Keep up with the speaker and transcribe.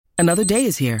Another day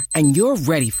is here, and you're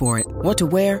ready for it. What to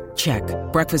wear? Check.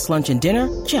 Breakfast, lunch, and dinner?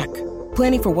 Check.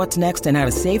 Planning for what's next and how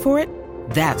to save for it?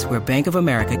 That's where Bank of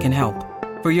America can help.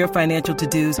 For your financial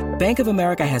to-dos, Bank of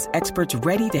America has experts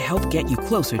ready to help get you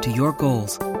closer to your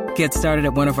goals. Get started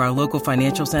at one of our local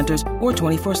financial centers or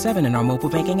 24/7 in our mobile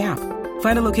banking app.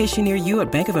 Find a location near you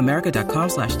at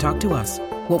bankofamerica.com/talktous.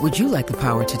 What would you like the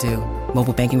power to do?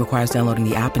 Mobile banking requires downloading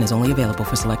the app and is only available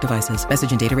for select devices.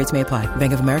 Message and data rates may apply.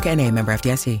 Bank of America N.A., member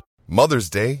FDIC. Mother's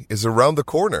Day is around the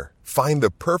corner. Find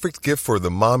the perfect gift for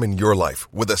the mom in your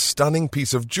life with a stunning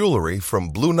piece of jewelry from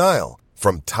Blue Nile.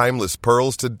 From timeless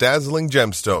pearls to dazzling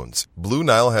gemstones, Blue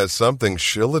Nile has something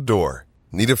she'll adore.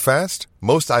 Need it fast?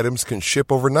 Most items can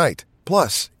ship overnight.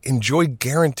 Plus, enjoy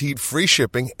guaranteed free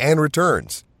shipping and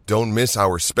returns. Don't miss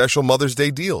our special Mother's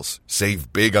Day deals.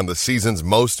 Save big on the season's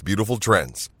most beautiful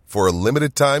trends. For a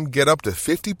limited time, get up to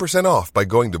 50% off by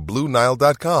going to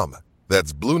BlueNile.com.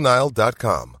 That's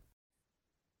BlueNile.com.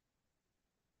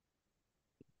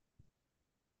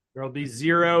 There'll be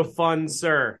zero fun,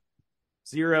 sir.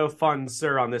 Zero fun,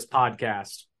 sir, on this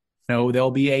podcast. No,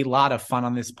 there'll be a lot of fun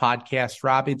on this podcast,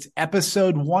 Rob. It's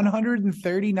episode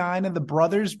 139 of the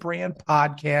Brothers Brand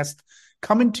Podcast,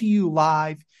 coming to you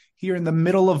live here in the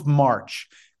middle of March.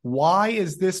 Why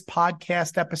is this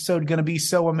podcast episode going to be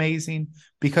so amazing?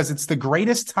 Because it's the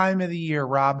greatest time of the year,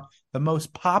 Rob. The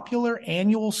most popular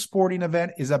annual sporting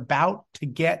event is about to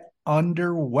get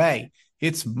underway.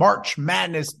 It's March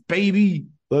Madness, baby.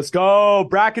 Let's go,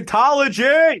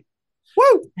 bracketology.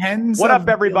 Woo! What up,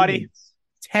 everybody?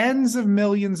 Tens of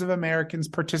millions of Americans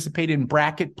participate in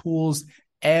bracket pools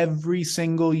every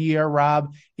single year,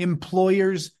 Rob.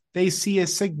 Employers, they see a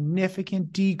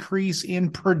significant decrease in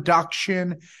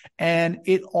production, and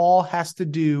it all has to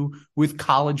do with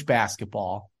college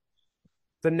basketball.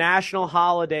 It's a national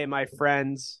holiday, my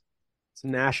friends. It's a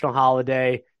national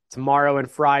holiday. Tomorrow and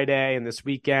Friday and this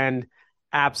weekend,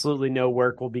 absolutely no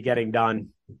work will be getting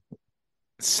done.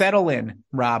 Settle in,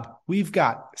 Rob. We've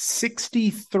got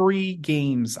 63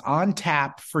 games on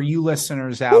tap for you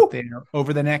listeners out there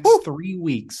over the next 3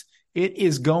 weeks. It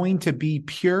is going to be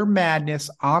pure madness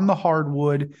on the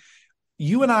hardwood.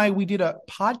 You and I, we did a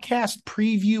podcast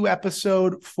preview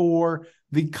episode for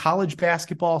the college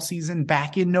basketball season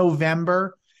back in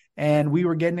November, and we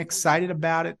were getting excited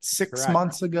about it six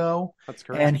months ago. That's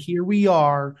correct. And here we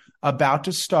are about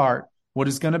to start what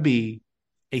is going to be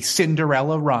a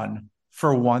Cinderella run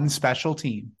for one special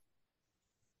team.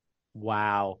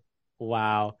 Wow.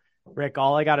 Rick,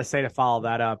 all I got to say to follow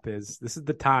that up is this is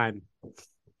the time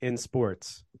in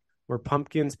sports where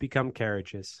pumpkins become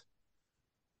carriages,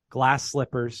 glass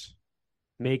slippers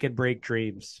make and break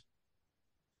dreams.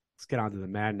 Let's get on to the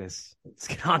madness. Let's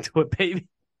get on to it, baby.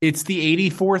 It's the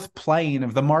 84th playing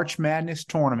of the March Madness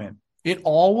tournament. It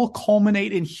all will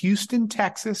culminate in Houston,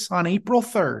 Texas on April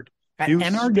 3rd at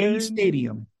NRG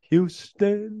Stadium.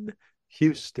 Houston.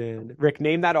 Rick,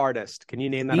 name that artist. Can you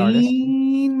name that artist?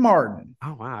 Dean Martin.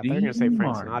 Oh, wow. I thought you were going to say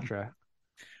Frank Sinatra.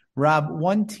 Rob,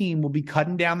 one team will be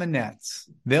cutting down the nets.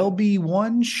 There'll be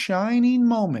one shining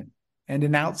moment and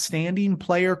an outstanding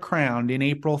player crowned in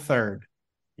April 3rd.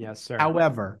 Yes, sir.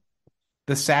 However,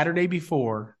 the Saturday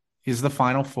before is the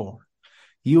Final Four.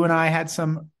 You and I had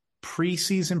some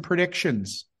preseason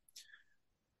predictions.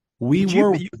 We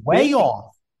were way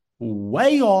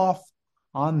off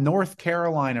on North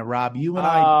Carolina, Rob. You and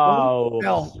I both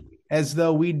felt as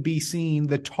though we'd be seeing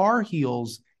the Tar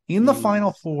Heels in the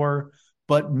Final Four,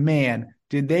 but man,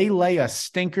 did they lay a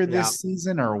stinker this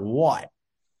season or what?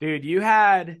 Dude, you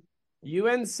had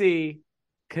UNC,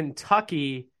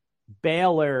 Kentucky,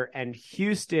 Baylor, and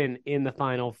Houston in the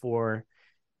Final Four.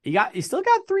 You still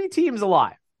got three teams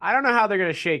alive. I don't know how they're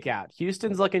going to shake out.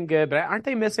 Houston's looking good, but aren't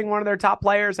they missing one of their top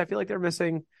players? I feel like they're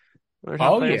missing one of their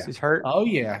top players. He's hurt. Oh,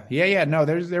 yeah. No,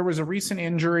 there was a recent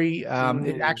injury.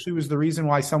 It actually was the reason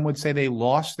why some would say they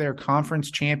lost their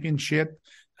conference championship.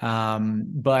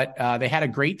 But they had a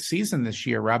great season this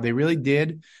year, Rob. They really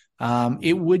did.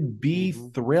 It would be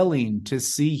thrilling to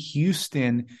see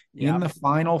Houston in the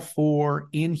Final Four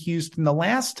in Houston. The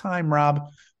last time, Rob,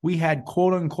 we had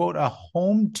quote unquote a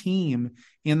home team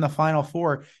in the Final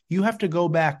Four. You have to go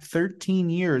back 13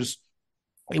 years.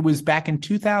 It was back in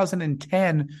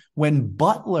 2010 when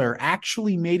Butler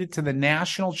actually made it to the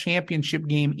national championship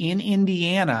game in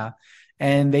Indiana,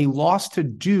 and they lost to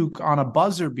Duke on a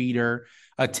buzzer beater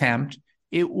attempt.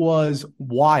 It was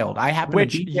wild. I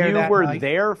happened to be there that night. Which you were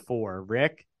there for,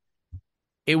 Rick.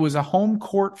 It was a home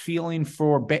court feeling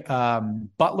for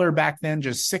Butler back then,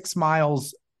 just 6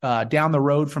 miles down the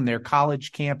road from their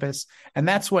college campus. And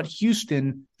that's what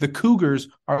Houston, the Cougars,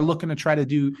 are looking to try to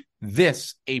do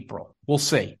this April. We'll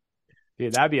see.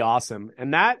 Dude, that'd be awesome.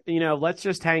 And that, let's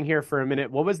just hang here for a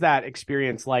minute. What was that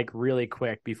experience like really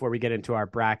quick before we get into our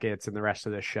brackets and the rest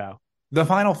of the show? The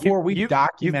Final Four, we've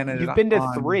documented you've it. Been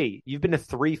to three. You've been to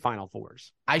three Final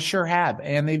Fours. I sure have.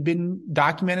 And they've been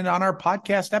documented on our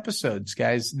podcast episodes,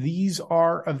 guys. These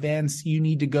are events you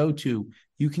need to go to.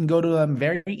 You can go to them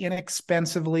very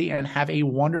inexpensively and have a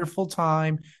wonderful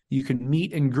time. You can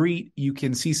meet and greet. You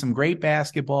can see some great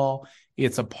basketball.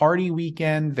 It's a party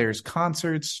weekend. There's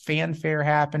concerts, fanfare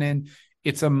happening.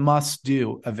 It's a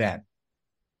must-do event.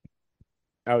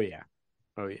 Oh, yeah.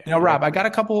 Oh, yeah. Now, Rob, I got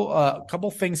a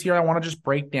couple things here I want to just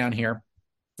break down here.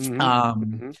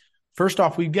 First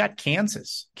off, we've got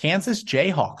Kansas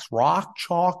Jayhawks, Rock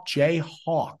Chalk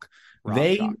Jayhawk.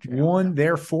 They won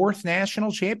their fourth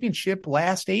national championship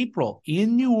last April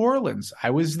in New Orleans. I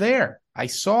was there. I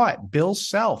saw it. Bill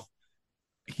Self,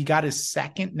 he got his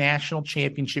second national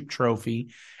championship trophy,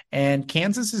 and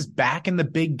Kansas is back in the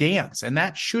big dance. And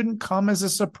that shouldn't come as a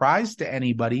surprise to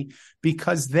anybody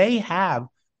because they have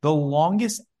the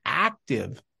longest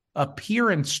active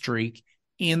appearance streak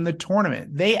in the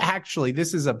tournament. They actually,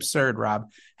 this is absurd, Rob,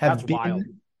 have been wild.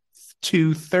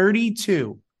 To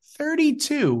 32.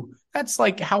 32. That's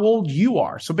like how old you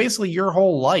are. So basically your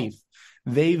whole life,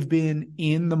 they've been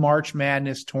in the March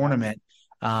Madness tournament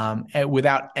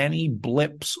without any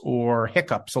blips or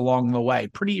hiccups along the way.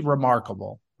 Pretty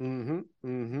remarkable.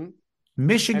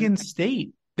 Michigan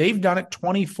State, they've done it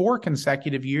 24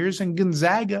 consecutive years, and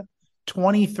Gonzaga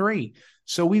 23.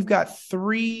 So we've got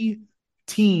three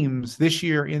teams this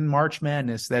year in March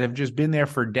Madness that have just been there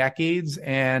for decades,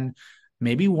 and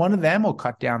maybe one of them will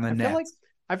cut down the nets.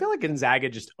 I feel like Gonzaga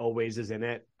just always is in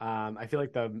it. I feel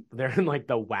like they're in like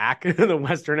the WAC, the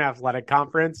Western Athletic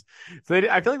Conference. So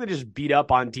I feel like they just beat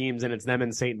up on teams, and it's them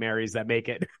and St. Mary's that make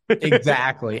it.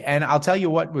 Exactly. And I'll tell you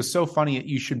what was so funny that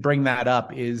you should bring that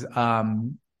up is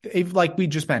like we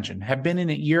just mentioned, have been in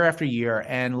it year after year.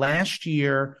 And last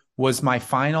year was my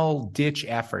final ditch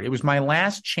effort. It was my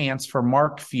last chance for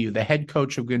Mark Few, the head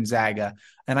coach of Gonzaga.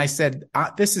 And I said,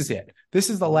 this is it. This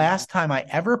is the last time I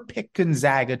ever picked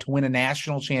Gonzaga to win a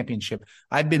national championship.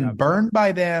 I've been burned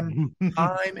by them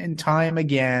time and time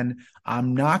again.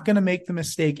 I'm not going to make the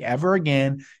mistake ever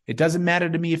again. It doesn't matter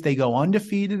to me if they go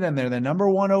undefeated and they're the number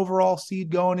one overall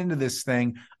seed going into this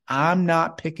thing. I'm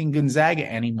not picking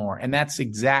Gonzaga anymore. And that's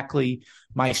exactly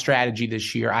my strategy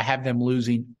this year. I have them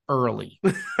losing early.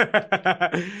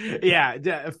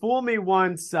 Yeah. Fool me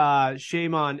once.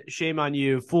 Shame on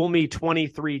you. Fool me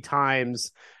 23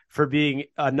 times for being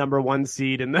a number one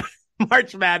seed in the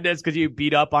March Madness because you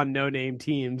beat up on no-name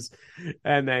teams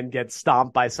and then get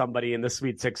stomped by somebody in the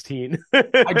Sweet 16.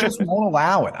 I just won't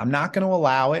allow it. I'm not going to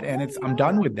allow it, and I'm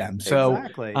done with them. So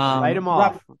exactly. Write them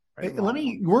off.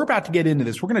 We're about to get into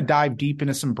this. We're going to dive deep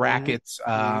into some brackets,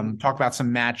 talk about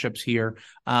some matchups here.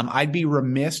 I'd be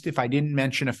remiss if I didn't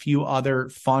mention a few other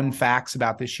fun facts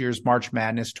about this year's March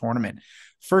Madness tournament.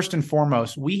 First and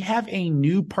foremost, we have a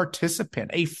new participant,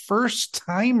 a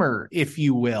first-timer, if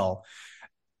you will.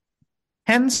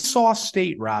 Kennesaw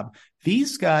State, Rob.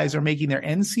 These guys are making their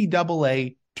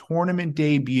NCAA tournament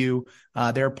debut.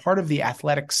 They're part of the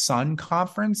Athletic Sun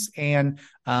Conference, and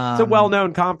it's a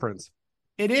well-known conference.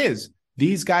 It is.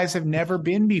 These guys have never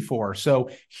been before. So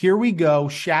here we go.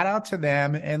 Shout out to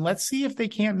them, and let's see if they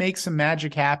can't make some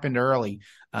magic happen early.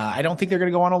 I don't think they're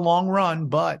going to go on a long run,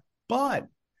 but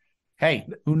hey,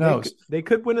 who knows? They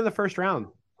could win in the first round.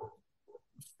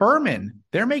 Furman,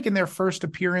 they're making their first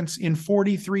appearance in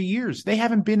 43 years. They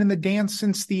haven't been in the dance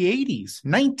since the 80s,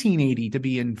 1980 to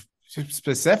be in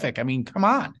specific. I mean, come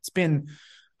on. It's been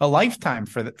a lifetime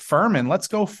for Furman. Let's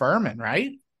go Furman,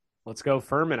 right? Let's go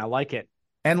Furman. I like it.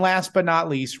 And last but not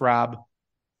least, Rob,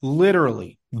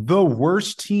 literally the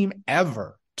worst team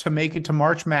ever to make it to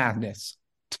March Madness.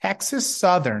 Texas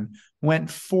Southern went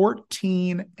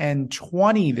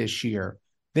 14-20 this year.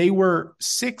 They were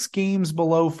 6 games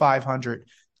below 500.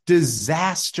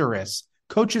 Disastrous.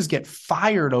 Coaches get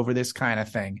fired over this kind of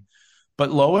thing.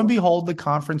 But lo and behold, the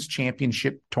conference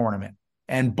championship tournament.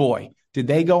 And boy, did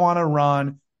they go on a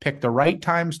run, pick the right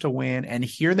times to win. And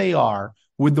here they are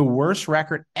with the worst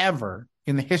record ever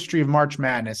in the history of March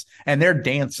Madness. And they're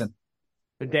dancing.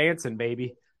 They're dancing,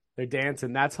 baby. They're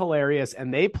dancing. That's hilarious.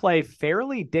 And they play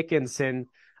Fairleigh Dickinson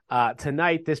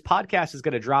tonight. This podcast is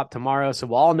going to drop tomorrow, so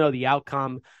we'll all know the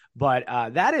outcome. But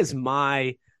that is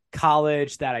my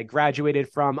college that I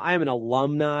graduated from. I am an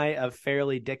alumni of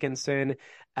Fairleigh Dickinson,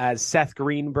 as Seth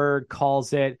Greenberg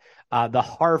calls it, the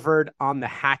Harvard on the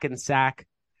Hackensack.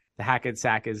 The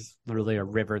Hackensack is literally a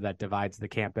river that divides the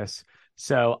campus.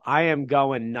 So I am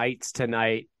going Knights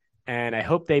tonight, and I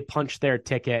hope they punch their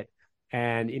ticket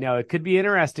And, it could be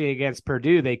interesting against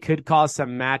Purdue. They could cause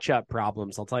some matchup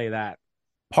problems. I'll tell you that.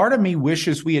 Part of me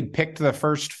wishes we had picked the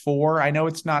first four. I know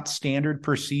it's not standard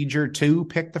procedure to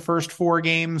pick the first four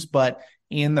games, but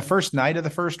in the first night of the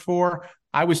first four,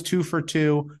 I was 2 for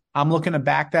 2. I'm looking to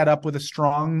back that up with a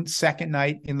strong second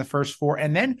night in the first four.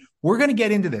 And then we're going to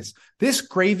get into this. This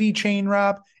gravy chain,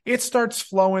 Rob, it starts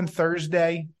flowing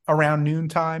Thursday around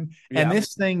noontime. And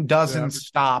this thing doesn't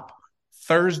stop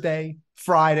Thursday,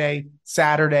 Friday,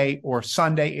 Saturday, or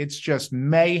Sunday. It's just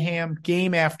mayhem,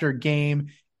 game after game.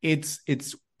 It's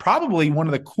probably one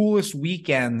of the coolest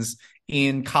weekends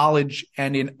in college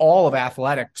and in all of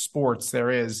athletic sports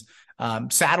there is.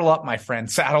 Saddle up, my friend.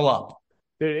 Saddle up.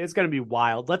 Dude, it's going to be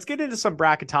wild. Let's get into some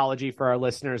bracketology for our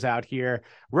listeners out here.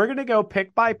 We're going to go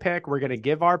pick by pick. We're going to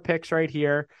give our picks right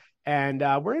here. And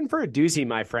we're in for a doozy,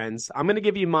 my friends. I'm going to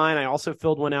give you mine. I also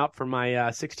filled one out for my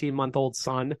 16-month-old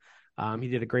son. He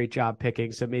did a great job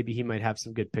picking, so maybe he might have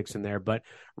some good picks in there. But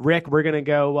Rick, we're going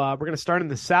to start in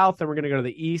the South, and we're going to go to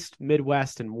the East,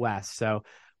 Midwest, and West. So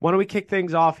why don't we kick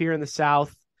things off here in the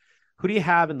South? Who do you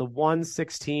have in the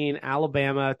 1-16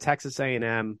 Alabama, Texas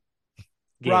A&M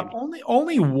game? Rob,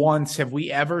 only once have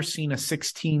we ever seen a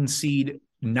 16 seed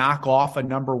knock off a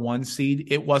number 1 seed.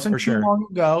 It wasn't too long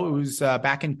ago. It was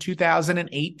back in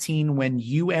 2018 when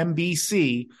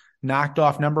UMBC knocked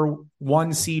off number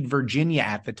 1 seed Virginia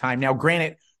at the time. Now,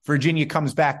 granted, Virginia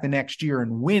comes back the next year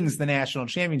and wins the national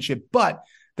championship, but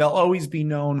they'll always be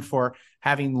known for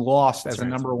having lost as a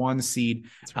number 1 seed.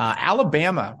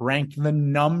 Alabama ranked the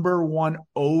number 1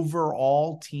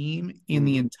 overall team in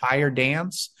the entire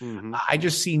dance. I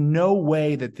just see no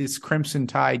way that this Crimson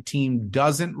Tide team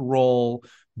doesn't roll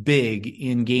big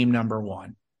in game number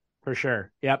 1. For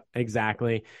sure. Yep,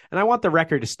 exactly. And I want the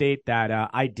record to state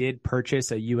that I did purchase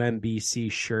a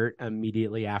UMBC shirt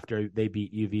immediately after they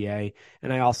beat UVA.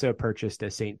 And I also purchased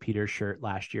a St. Peter's shirt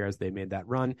last year as they made that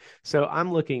run. So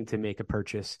I'm looking to make a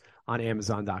purchase on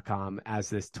Amazon.com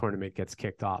as this tournament gets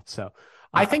kicked off. So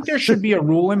I think there should be a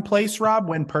rule in place, Rob,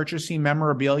 when purchasing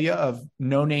memorabilia of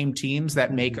no-name teams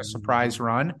that make a surprise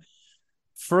run.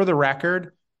 For the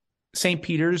record, St.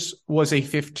 Peter's was a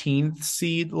 15th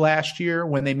seed last year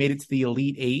when they made it to the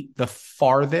Elite Eight, the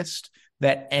farthest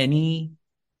that any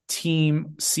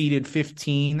team seeded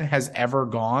 15 has ever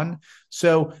gone.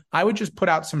 So I would just put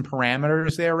out some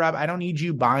parameters there, Rob. I don't need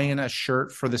you buying a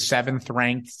shirt for the 7th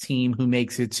ranked team who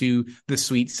makes it to the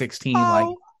Sweet 16.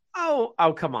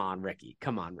 Oh, come on, Ricky.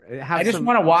 Come on. I just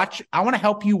want to watch. I want to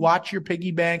help you watch your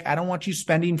piggy bank. I don't want you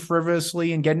spending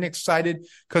frivolously and getting excited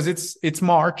because it's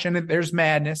March and there's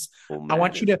madness. I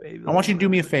want you to do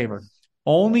me a favor.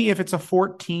 Only if it's a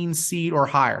 14 seed or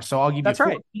higher. So I'll give you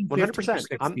 14, right.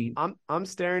 100%. I'm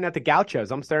staring at the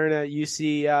Gauchos. I'm staring at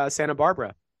UC Santa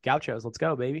Barbara. Gauchos. Let's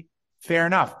go, baby. Fair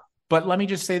enough. But let me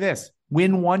just say this.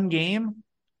 Win 1 game.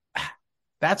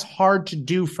 That's hard to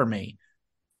do for me.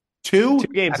 Two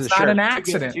games is not an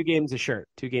accident. 2 games a shirt.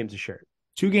 2 games a shirt.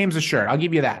 2 games a shirt. I'll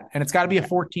give you that. And it's got to be a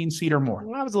 14 seed or more.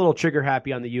 Well, I was a little trigger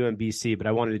happy on the UMBC, but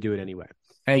I wanted to do it anyway.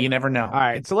 Hey, you never know. All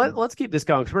right. So let's keep this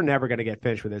going because we're never going to get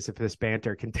finished with this if this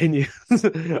banter continues.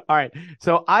 All right.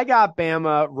 So I got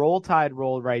Bama, Roll Tide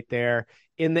rolled right there.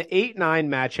 In the 8-9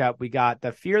 matchup, we got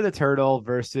the Fear the Turtle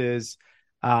versus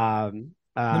the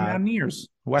Mountaineers.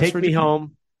 Take Me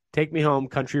Home,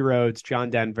 Country Roads,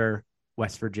 John Denver,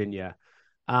 West Virginia.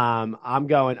 I'm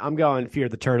going Fear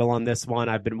the Turtle on this one.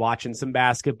 I've been watching some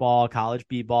basketball, college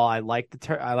b-ball. I like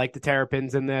the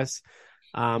Terrapins in this.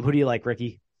 Who do you like,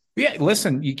 Ricky? Yeah,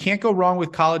 listen, you can't go wrong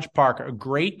with College Park. A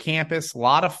great campus, a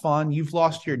lot of fun. You've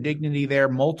lost your dignity there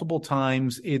multiple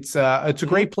times. It's a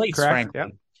great place, correct.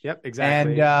 Frankly. Yep,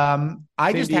 exactly. And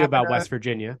I just have about West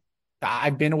Virginia.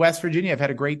 I've been to West Virginia. I've had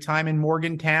a great time in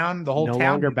Morgantown. The whole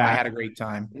town. I had a great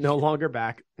time. No longer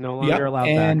back. No longer allowed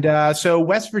back. And so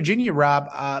West Virginia, Rob,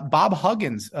 Bob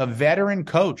Huggins, a veteran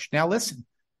coach. Now listen,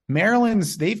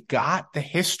 Maryland's, they've got the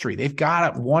history. They've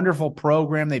got a wonderful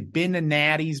program. They've been to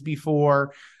Natties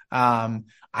before.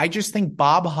 I just think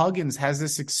Bob Huggins has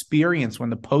this experience when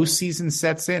the postseason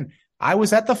sets in. I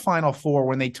was at the Final Four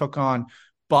when they took on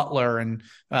Butler, and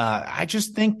I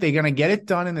just think they're going to get it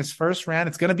done in this first round.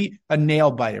 It's going to be a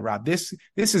nail biter, Rob. This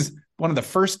is one of the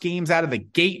first games out of the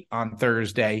gate on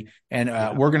Thursday,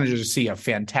 and we're going to just see a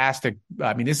fantastic.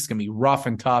 I mean, this is going to be rough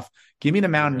and tough. Give me the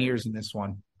Mountaineers in this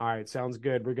one. All right, sounds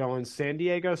good. We're going San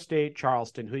Diego State,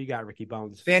 Charleston. Who you got, Ricky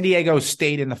Bones? San Diego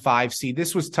State in the 5 seed.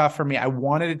 This was tough for me. I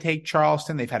wanted to take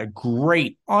Charleston. They've had a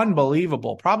great,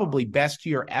 unbelievable, probably best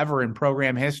year ever in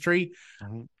program history.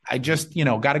 I just,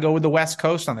 got to go with the West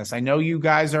Coast on this. I know you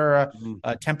guys are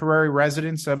a temporary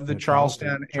residents of the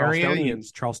Charleston area.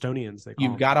 Charlestonians.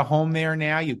 You've got a home there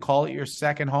now. You call it your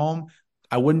second home.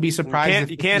 I wouldn't be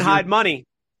surprised. You can't hide money.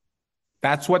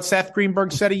 That's what Seth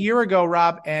Greenberg said a year ago,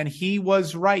 Rob, and he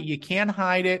was right. You can't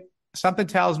hide it. Something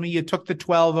tells me you took the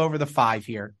 12 over the 5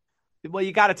 here. Well,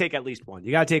 you got to take at least one.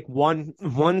 You got to take one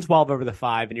 12 over the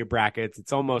 5 in your brackets.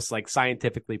 It's almost like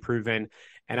scientifically proven.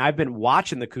 And I've been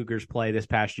watching the Cougars play this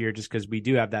past year just because we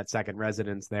do have that second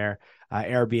residence there.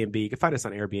 Airbnb. You can find us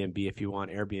on Airbnb if you want.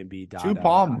 Airbnb. 2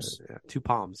 Palms. 2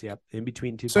 Palms. Yep. In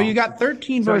between 2 So Palms. You got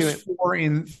 13 versus 4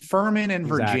 in Furman and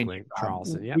Virginia.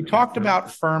 Charleston. Yep. We talked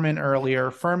about Furman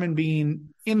earlier. Furman being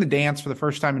in the dance for the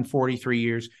first time in 43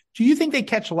 years. Do you think they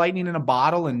catch lightning in a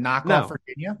bottle and knock off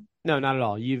Virginia? No, not at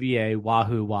all. UVA,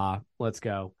 wahoo, wah. Let's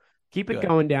go. Keep it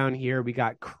going down here. We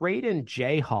got Creighton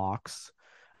Jayhawks.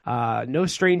 No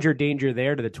stranger danger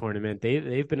there to the tournament.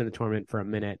 They've been in the tournament for a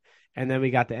minute. And then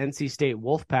we got the NC State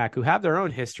Wolfpack, who have their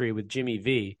own history with Jimmy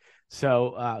V.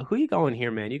 So who you going here,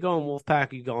 man? You going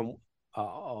Wolfpack? You going?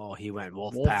 Oh, he went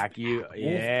Wolfpack.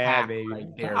 Yeah, baby. Right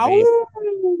there, baby.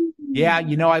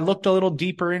 Yeah, I looked a little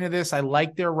deeper into this. I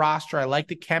like their roster. I like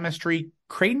the chemistry.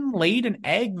 Creighton laid an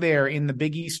egg there in the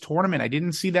Big East tournament. I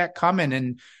didn't see that coming.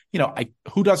 And,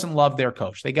 who doesn't love their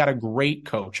coach? They got a great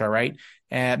coach, all right?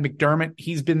 And McDermott,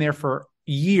 he's been there for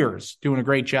years doing a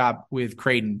great job with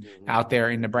Creighton out there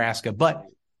in Nebraska. But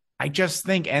I just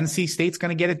think NC State's going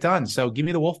to get it done. So give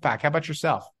me the Wolfpack. How about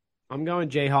yourself? I'm going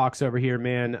Jayhawks over here,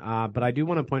 man. But I do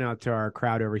want to point out to our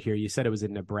crowd over here, you said it was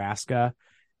in Nebraska.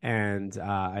 And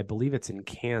I believe it's in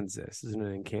Kansas. Isn't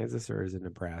it in Kansas or is it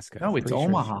Nebraska? No, it's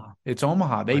Omaha. It's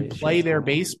Omaha. They play their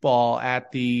baseball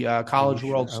at the College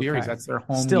World Series. That's their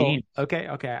home game. Okay.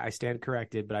 I stand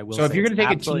corrected, but I will. So if you're going to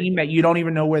take a team that you don't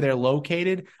even know where they're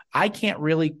located, I can't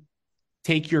really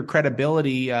take your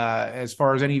credibility as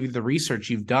far as any of the research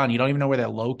you've done. You don't even know where they're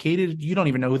located. You don't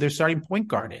even know who their starting point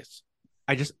guard is.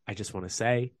 I just want to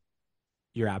say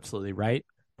you're absolutely right.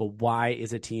 But why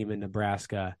is a team in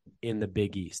Nebraska in the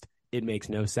Big East? It makes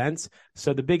no sense.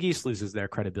 So the Big East loses their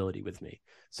credibility with me.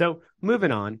 So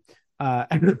moving on,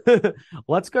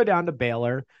 let's go down to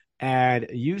Baylor and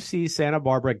UC Santa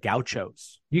Barbara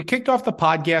Gauchos. You kicked off the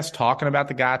podcast talking about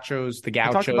the Gauchos, the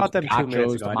I talked about them 2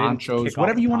 minutes ago. the Monchos,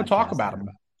 whatever you want to talk about them.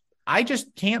 I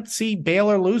just can't see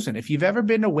Baylor losing. If you've ever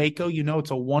been to Waco,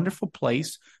 it's a wonderful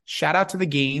place. Shout out to the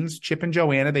Gaines, Chip and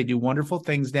Joanna. They do wonderful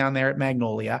things down there at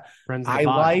Magnolia. I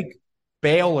like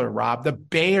Baylor, Rob. The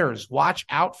Bears, watch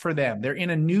out for them. They're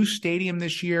in a new stadium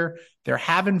this year. They're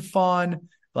having fun.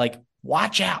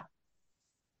 Watch out.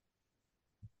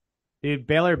 Dude,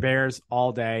 Baylor Bears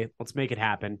all day. Let's make it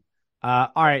happen.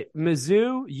 All right,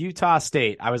 Mizzou, Utah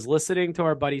State. I was listening to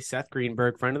our buddy Seth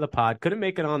Greenberg, friend of the pod. Couldn't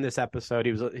make it on this episode.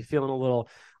 He was feeling a little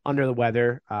under the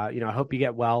weather. I hope you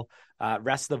get well.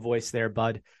 Rest the voice there,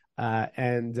 bud. You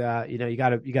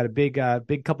got a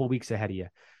big couple weeks ahead of you.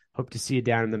 Hope to see you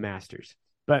down in the Masters.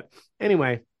 But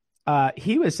anyway,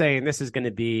 he was saying this is going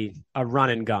to be a run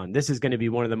and gun. This is going to be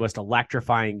one of the most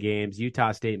electrifying games,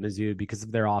 Utah State, Mizzou, because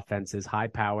of their offenses, high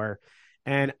power.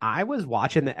 And I was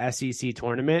watching the SEC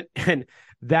tournament, and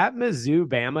that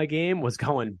Mizzou-Bama game was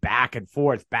going back and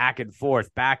forth,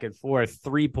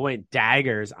 3-point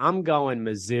daggers. I'm going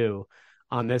Mizzou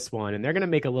on this one, and they're going to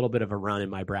make a little bit of a run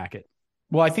in my bracket.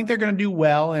 Well, I think they're going to do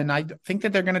well, and I think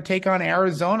that they're going to take on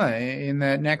Arizona in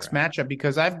the next matchup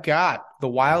because I've got the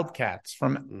Wildcats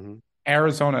from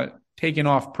Arizona taking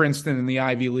off Princeton in the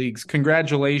Ivy Leagues.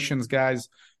 Congratulations, guys.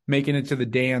 Making it to the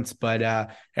dance, but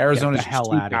Arizona's just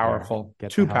too powerful.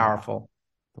 Too powerful.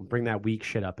 Don't bring that weak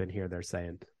shit up in here, they're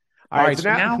saying. All right,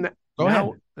 so now go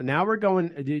ahead. Now we're going.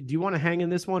 Do you want to hang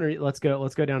in this one, or let's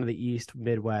go down to the East,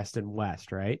 Midwest, and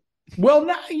West, right? Well,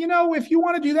 if you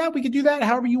want to do that, we could do that.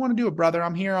 However you want to do it, brother.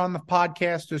 I'm here on the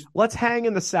podcast. Just let's hang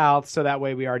in the South, so that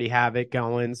way we already have it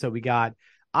going. So in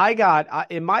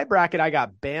my bracket, I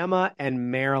got Bama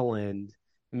and Maryland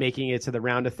making it to the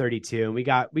round of 32. And we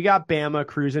got Bama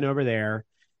cruising over there.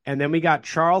 And then we got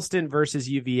Charleston versus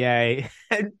UVA.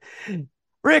 And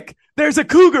Rick, there's a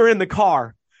Cougar in the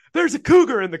car. And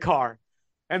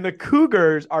the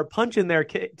Cougars are punching their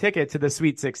ticket to the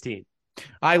Sweet 16.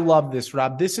 I love this,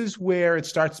 Rob. This is where it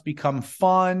starts to become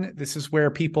fun. This is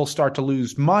where people start to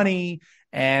lose money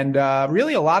and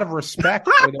really a lot of respect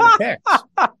for their picks.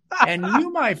 And you,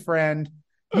 my friend,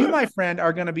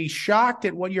 are going to be shocked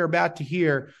at what you're about to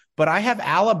hear, but I have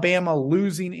Alabama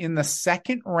losing in the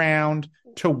second round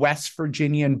to West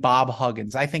Virginia and Bob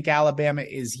Huggins. I think Alabama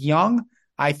is young.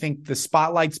 I think the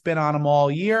spotlight's been on them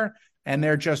all year, and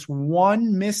they're just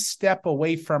one misstep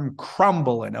away from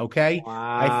crumbling, okay?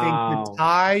 Wow. I think the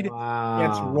tide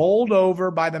gets rolled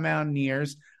over by the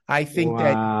Mountaineers. I think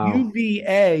that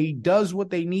UVA does what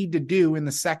they need to do in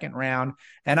the second round,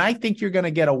 and I think you're going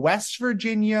to get a West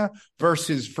Virginia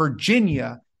versus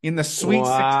Virginia in the Sweet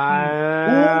 16.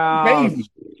 Ooh,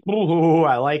 baby. Ooh,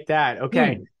 I like that.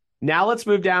 Okay, now let's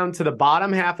move down to the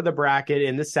bottom half of the bracket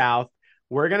in the South.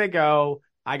 We're going to go.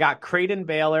 I got Creighton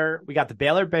Baylor. We got the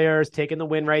Baylor Bears taking the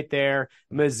win right there.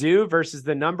 Mizzou versus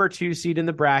the number 2 seed in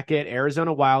the bracket,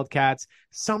 Arizona Wildcats.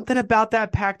 Something about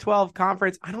that Pac-12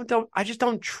 conference, I just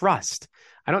don't trust.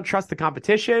 I don't trust the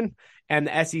competition, and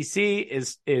the SEC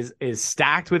is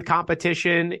stacked with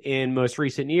competition in most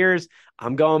recent years.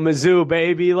 I'm going Mizzou,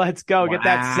 baby. Let's go. Get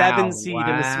that 7 seed in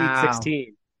the Sweet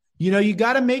 16. You know, you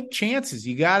got to make chances.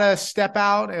 You got to step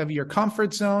out of your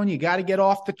comfort zone. You got to get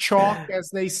off the chalk, as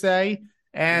they say.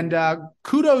 And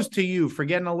kudos to you for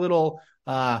getting a little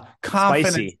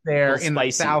confidence there in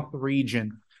the South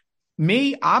region.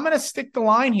 Me, I'm going to stick the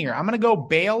line here. I'm going to go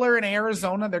Baylor and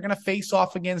Arizona. They're going to face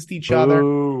off against each other.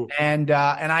 And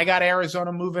I got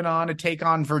Arizona moving on to take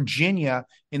on Virginia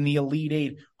in the Elite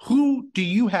Eight. Who do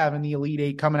you have in the Elite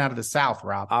Eight coming out of the South,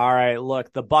 Rob? All right,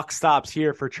 look, the buck stops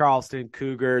here for Charleston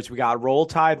Cougars. We got Roll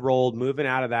Tide rolled, moving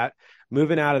out of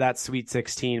that Sweet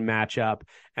 16 matchup.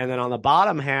 And then on the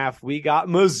bottom half, we got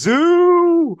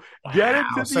Mizzou. Get into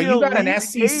the so you got an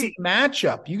SEC Eight.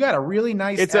 matchup. You got a really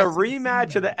nice It's SEC a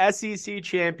rematch of the SEC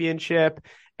championship.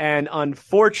 And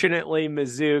unfortunately,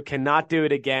 Mizzou cannot do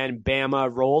it again. Bama,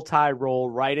 Roll Tide roll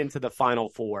right into the Final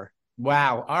Four.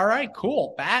 Wow. All right,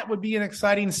 cool. That would be an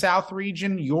exciting South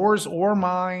region, yours or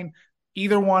mine.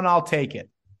 Either one, I'll take it.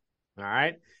 All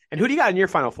right. And who do you got in your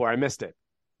Final Four? I missed it.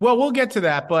 Well, we'll get to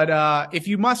that. But if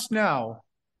you must know,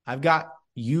 I've got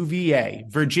UVA,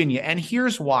 Virginia. And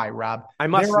here's why, Rob. I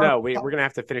must know. We're going to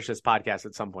have to finish this podcast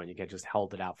at some point. You can't just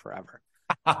hold it out forever.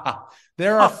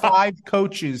 There are 5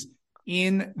 coaches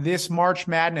in this March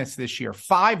Madness this year.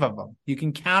 5 of them. You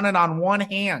can count it on one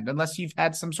hand. Unless you've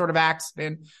had some sort of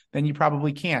accident, then you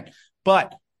probably can't.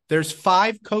 But there's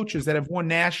 5 coaches that have won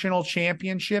national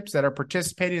championships that are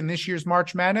participating in this year's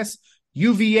March Madness.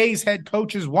 UVA's head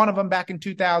coach is one of them back in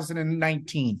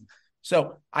 2019.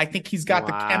 So I think he's got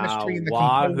the chemistry and the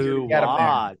composure to get him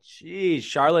there. Jeez,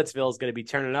 Charlottesville is going to be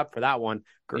turning up for that one.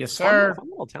 Yes, sir. Fun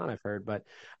little town, I've heard. But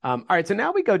all right, so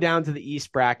now we go down to the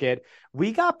East bracket.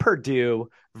 We got Purdue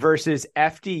versus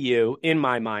FDU. In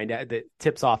my mind, that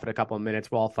tips off in a couple of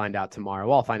minutes. We'll all find out tomorrow.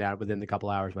 We'll all find out within the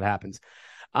couple of hours what happens.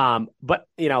 But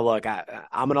you know, look,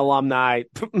 I'm an alumni,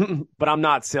 but I'm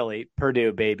not silly.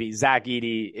 Purdue, baby. Zach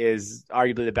Edey is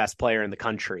arguably the best player in the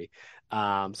country.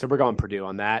 So we're going Purdue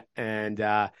on that. And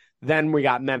then we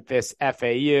got Memphis,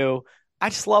 FAU. I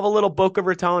just love a little Boca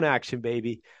Raton action,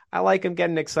 baby. I like him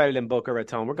getting excited in Boca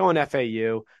Raton. We're going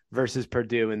FAU versus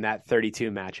Purdue in that 32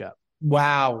 matchup.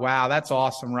 Wow. That's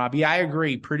awesome, Robbie. I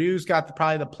agree. Purdue's got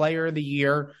probably the player of the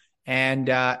year. And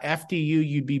FDU,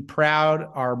 you'd be proud.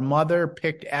 Our mother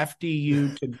picked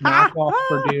FDU to knock off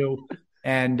Purdue.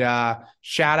 And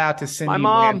shout out to Cindy. My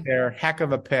mom. Right there. Heck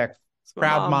of a pick.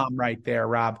 Proud mom right there,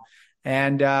 Rob.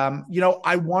 And,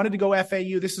 I wanted to go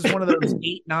FAU. This is one of those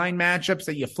 8-9 matchups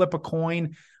that you flip a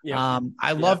coin.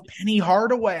 I love Penny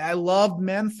Hardaway. I love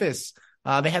Memphis.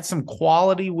 They had some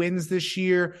quality wins this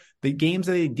year. The games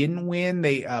that they didn't win,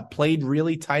 they played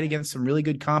really tight against some really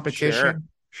good competition.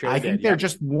 Sure I think they're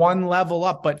just one level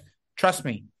up. But trust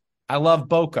me, I love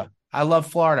Boca. I love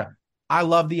Florida. I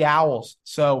love the Owls.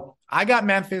 So I got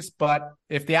Memphis, but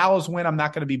if the Owls win, I'm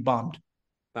not going to be bummed.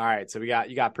 All right, so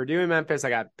you got Purdue and Memphis. I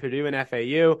got Purdue and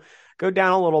FAU. Go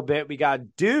down a little bit. We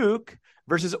got Duke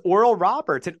versus Oral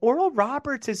Roberts. And Oral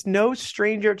Roberts is no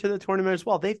stranger to the tournament as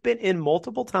well. They've been in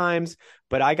multiple times,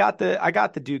 but I got the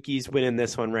Dukies winning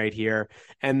this one right here.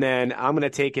 And then I'm going to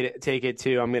take it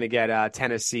to, I'm going to get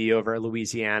Tennessee over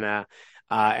Louisiana.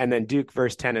 And then Duke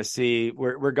versus Tennessee.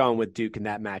 We're going with Duke in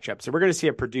that matchup. So we're going to see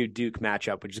a Purdue-Duke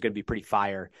matchup, which is going to be pretty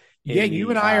fire. You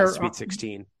and I are Sweet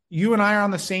 16. You and I are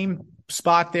on the same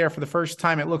spot there for the first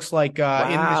time. It looks like in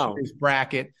this year's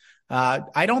bracket.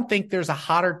 I don't think there's a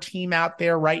hotter team out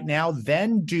there right now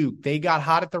than Duke. They got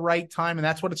hot at the right time, and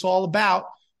that's what it's all about.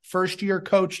 First-year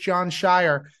coach Jon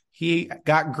Scheyer, he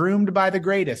got groomed by the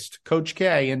greatest, Coach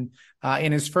K, and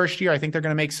in his first year, I think they're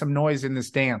going to make some noise in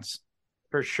this dance.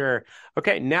 For sure.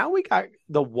 Okay, now we got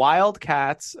the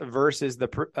Wildcats versus the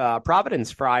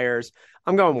Providence Friars.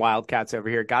 I'm going Wildcats over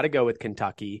here. Got to go with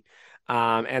Kentucky.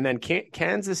 And then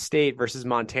Kansas State versus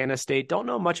Montana State. Don't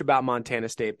know much about Montana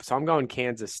State, so I'm going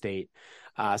Kansas State.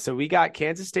 So we got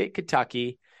Kansas State,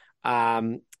 Kentucky.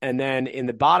 And then in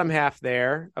the bottom half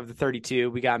there of the 32,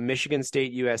 we got Michigan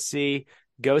State, USC.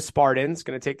 Go Spartans.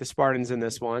 Going to take the Spartans in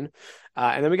this one.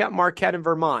 And then we got Marquette and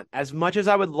Vermont. As much as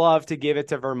I would love to give it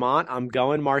to Vermont, I'm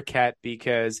going Marquette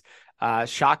because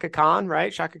Shaka Khan,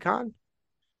 right? Shaka Khan?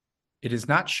 It is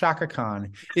not Shaka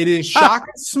Khan. It is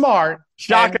Shaka Smart.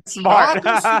 Shaka Smart.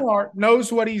 Shaka Smart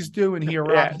knows what he's doing here,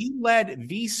 Rob. Yeah. He led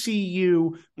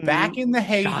VCU back in the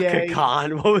heyday. Shaka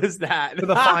Khan. What was that? To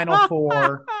the Final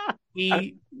Four.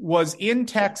 He was in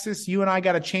Texas. You and I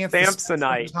got a chance to spend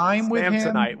some time with him.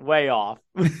 Samsonite, way off.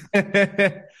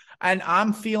 And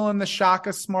I'm feeling the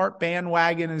Shaka Smart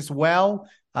bandwagon as well.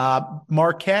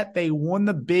 Marquette, they won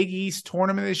the Big East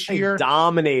tournament this year.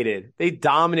 They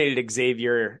dominated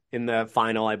Xavier in the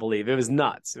final, I believe. It was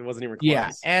nuts. It wasn't even close.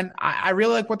 Yeah, and I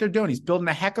really like what they're doing. He's building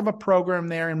a heck of a program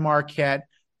there in Marquette.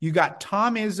 You got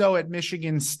Tom Izzo at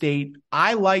Michigan State.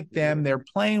 I like them. They're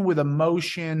playing with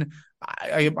emotion.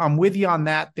 I'm with you on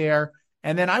that there.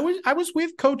 And then I was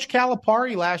with Coach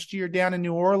Calipari last year down in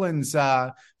New Orleans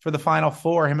for the Final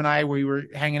Four. Him and I, we were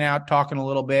hanging out, talking a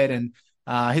little bit, and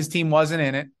his team wasn't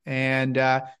in it. And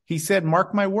he said,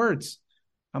 "Mark my words,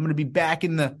 I'm going to be back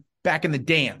in the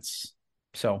dance."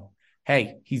 So,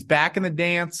 hey, he's back in the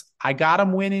dance. I got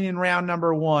him winning in round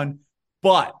number 1.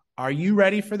 But are you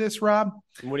ready for this, Rob?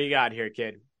 What do you got here,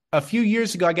 kid? A few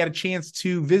years ago, I got a chance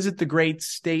to visit the great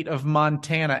state of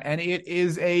Montana, and it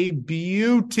is a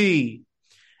beauty.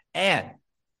 And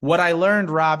what I learned,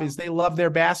 Rob, is they love their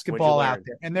basketball out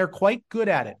there, and they're quite good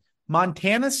at it.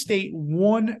 Montana State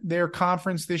won their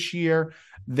conference this year.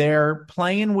 They're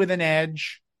playing with an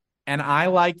edge, and I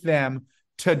like them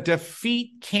to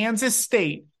defeat Kansas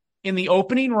State in the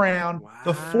opening round,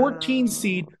 the 14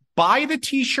 seed. Buy the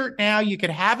T-shirt now. You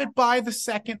can have it by the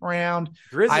second round.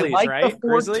 Grizzlies, I like right? the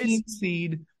 14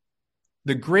 seed.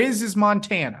 The Grizz is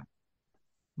Montana.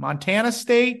 Montana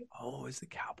State. Oh, it's the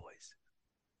Cowboys.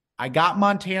 I got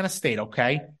Montana State,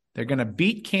 okay? They're going to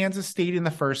beat Kansas State in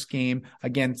the first game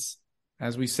against,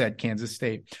 as we said, Kansas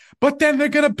State. But then they're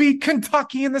going to beat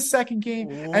Kentucky in the second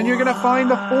game, and you're going to find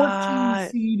the 14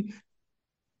 seed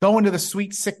going to the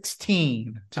Sweet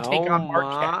 16 to take on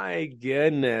Marquette. Oh, my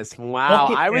goodness.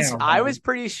 Wow. I was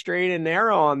pretty straight and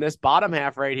narrow on this bottom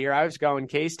half right here. I was going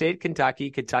K-State, Kentucky.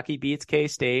 Kentucky beats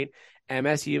K-State.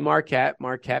 MSU, Marquette.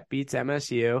 Marquette beats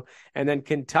MSU. And then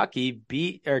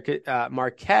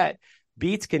Marquette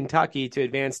beats Kentucky to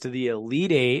advance to the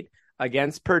Elite Eight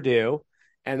against Purdue.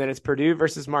 And then it's Purdue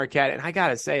versus Marquette. And I got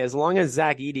to say, as long as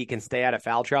Zach Edey can stay out of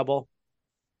foul trouble,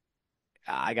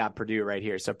 I got Purdue right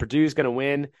here. So Purdue's going to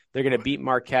win. They're going to beat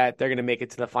Marquette. They're going to make it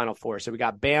to the Final Four. So we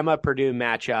got Bama, Purdue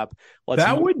matchup.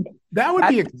 That would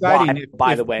be exciting.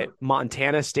 By the way,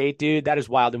 Montana State, dude, that is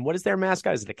wild. And what is their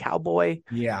mascot? Is it a cowboy?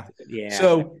 Yeah.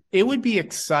 So it would be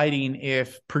exciting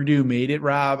if Purdue made it,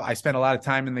 Rob. I spent a lot of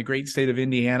time in the great state of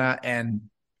Indiana, and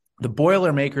the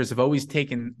Boilermakers have always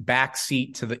taken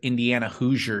backseat to the Indiana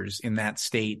Hoosiers in that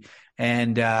state.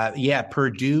 And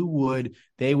Purdue would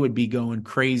be going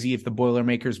crazy if the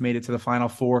Boilermakers made it to the Final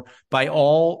Four. By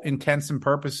all intents and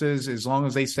purposes, as long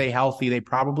as they stay healthy, they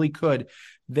probably could.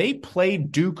 They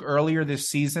played Duke earlier this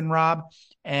season, Rob,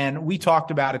 and we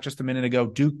talked about it just a minute ago.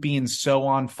 Duke being so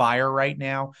on fire right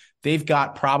now. They've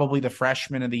got probably the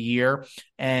freshman of the year,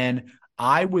 and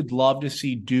I would love to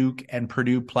see Duke and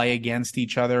Purdue play against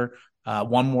each other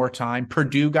one more time.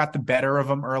 Purdue got the better of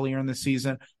them earlier in the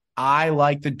season. I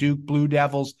like the Duke Blue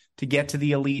Devils to get to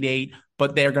the Elite Eight,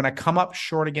 but they're going to come up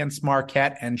short against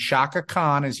Marquette and Shaka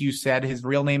Khan, as you said. His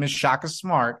real name is Shaka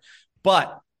Smart.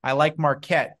 But I like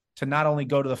Marquette to not only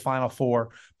go to the Final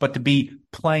Four, but to be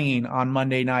playing on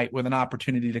Monday night with an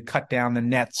opportunity to cut down the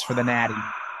nets for the Natty.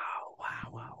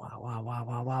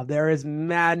 Wow. There is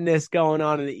madness going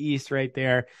on in the East right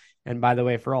there. And by the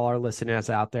way, for all our listeners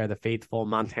out there, the faithful,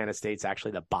 Montana State's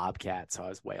actually the Bobcats. So I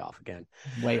was way off again.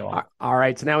 Way off. All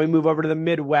right. So now we move over to the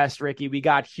Midwest, Ricky. We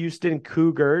got Houston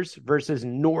Cougars versus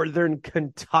Northern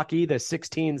Kentucky, the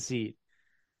 16 seed.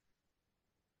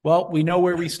 Well, we know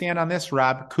where we stand on this,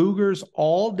 Rob. Cougars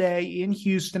all day in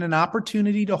Houston, an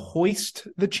opportunity to hoist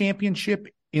the championship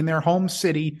in their home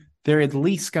city. They're at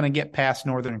least going to get past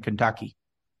Northern Kentucky.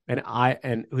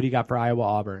 And who do you got for Iowa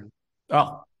Auburn?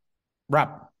 Oh,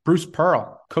 Rob, Bruce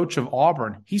Pearl, coach of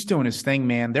Auburn. He's doing his thing,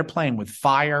 man. They're playing with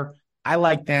fire. I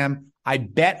like them. I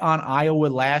bet on Iowa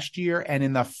last year, and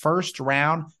in the first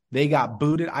round, they got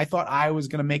booted. I thought Iowa was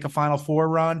going to make a Final Four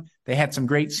run. They had some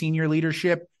great senior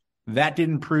leadership. That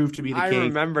didn't prove to be the case. I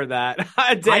remember that.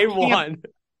 Day one.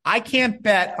 I can't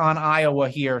bet on Iowa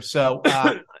here, so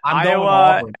I'm going Iowa,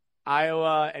 Auburn.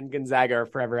 Iowa and Gonzaga are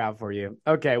forever out for you.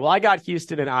 Okay, well, I got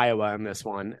Houston and Iowa in this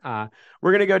one.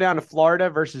 We're gonna go down to Florida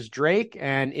versus Drake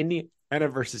and Indiana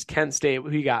versus Kent State.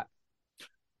 Who you got?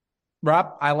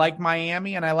 Rob, I like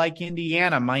Miami and I like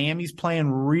Indiana. Miami's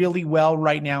playing really well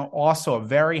right now. Also, a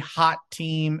very hot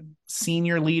team,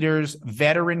 senior leaders,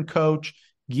 veteran coach.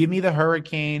 Give me the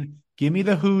Hurricane. Give me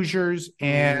the Hoosiers.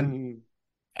 And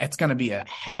it's going to be a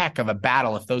heck of a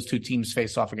battle if those two teams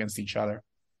face off against each other.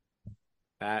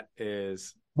 That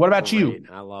is What about great. you?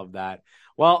 I love that.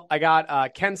 Well, I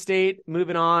got Kent State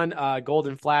moving on.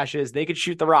 Golden Flashes. They could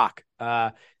shoot the rock.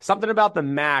 Something about the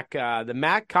MAC. The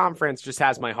MAC conference just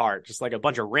has my heart. Just like a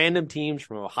bunch of random teams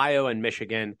from Ohio and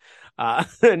Michigan.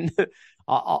 And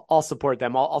I'll support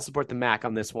them. I'll support the MAC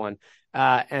on this one.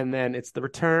 And then it's the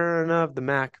return of the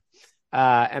MAC.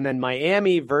 And then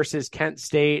Miami versus Kent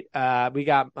State. We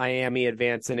got Miami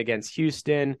advancing against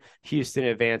Houston. Houston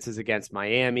advances against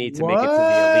Miami to make it to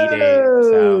the Elite Eight.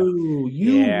 So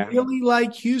you really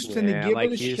like Houston to give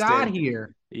like it a Houston. shot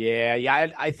here. Yeah.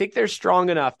 I think they're strong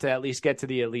enough to at least get to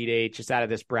the Elite Eight just out of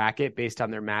this bracket based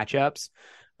on their matchups.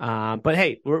 But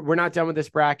hey, we're not done with this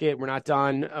bracket. We're not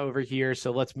done over here.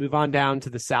 So let's move on down to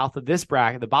the south of this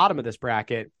bracket, the bottom of this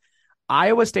bracket.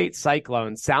 Iowa State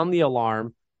Cyclones, sound the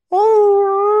alarm.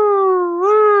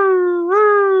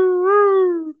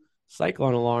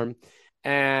 Cyclone alarm,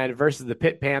 and versus the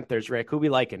Pitt Panthers. Rick, who we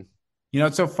liking? You know,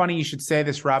 it's so funny you should say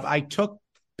this, Rob. I took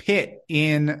Pitt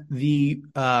in the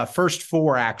first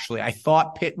four, actually. I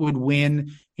thought Pitt would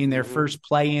win in their first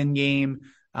play-in game.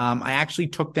 I actually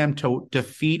took them to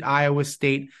defeat Iowa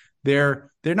State. They're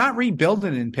not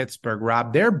rebuilding in Pittsburgh,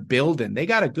 Rob. They're building. They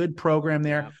got a good program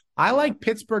there. Yeah. I like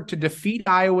Pittsburgh to defeat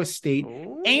Iowa State,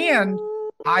 and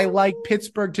I like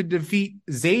Pittsburgh to defeat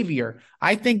Xavier.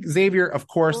 I think Xavier, of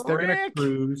course, they're going to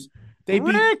cruise.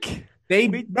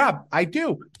 Rob, I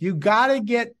do. You got to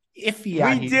get iffy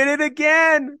out here. We did it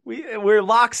again. We're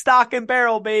lock, stock, and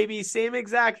barrel, baby. Same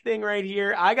exact thing right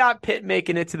here. I got Pitt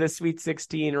making it to the Sweet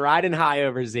 16, riding high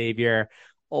over Xavier.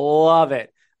 Love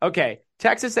it. Okay,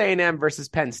 Texas A&M versus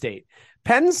Penn State.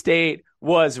 Penn State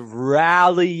was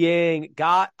rallying,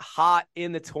 got hot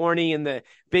in the tourney in the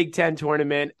Big Ten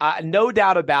tournament. No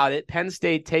doubt about it. Penn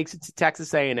State takes it to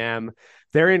Texas A&M.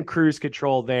 They're in cruise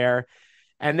control there.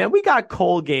 And then we got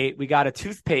Colgate. We got a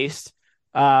toothpaste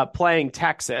playing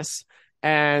Texas.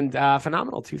 And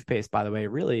phenomenal toothpaste, by the way.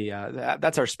 Really,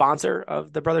 that's our sponsor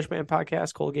of the Brothers Band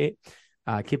podcast, Colgate.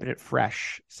 Keeping it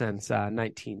fresh since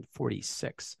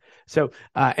 1946. So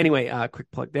anyway,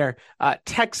 quick plug there.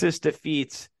 Texas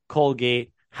defeats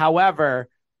Colgate. However,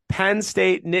 Penn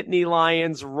State Nittany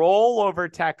Lions roll over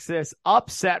Texas,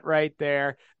 upset right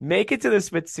there, make it to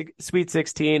the Sweet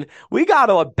 16. We got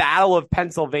a battle of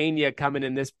Pennsylvania coming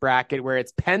in this bracket where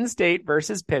it's Penn State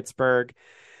versus Pittsburgh.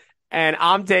 And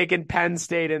I'm taking Penn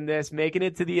State in this, making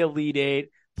it to the Elite Eight,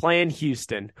 playing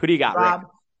Houston. Who do you got, Rob? Rick?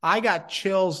 I got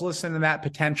chills listening to that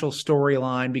potential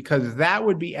storyline because that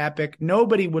would be epic.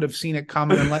 Nobody would have seen it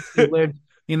coming unless you lived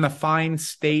in the fine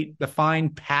state, the fine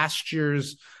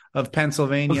pastures of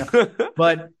Pennsylvania.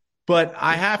 But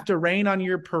I have to rain on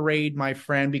your parade, my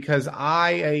friend, because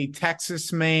a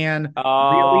Texas man,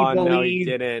 really believe, no, he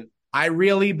didn't. I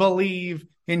really believe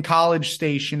in College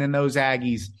Station and those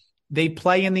Aggies. They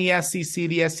play in the SEC.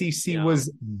 The SEC was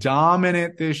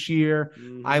dominant this year.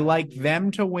 Mm-hmm. I like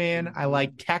them to win. I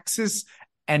like Texas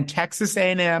and Texas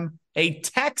A&M, a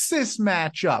Texas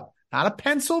matchup, not a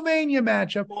Pennsylvania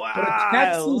matchup, but a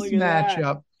Texas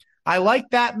matchup. I like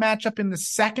that matchup in the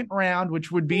second round, which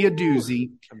would be a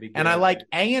doozy. And I like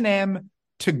A&M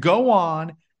to go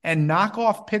on and knock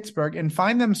off Pittsburgh and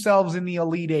find themselves in the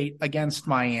Elite Eight against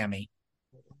Miami.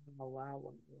 Oh, wow.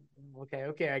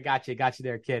 Okay. I got you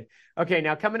there, kid. Okay,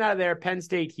 now coming out of there, Penn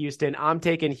State, Houston. I'm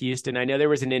taking Houston. I know there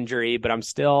was an injury, but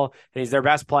he's their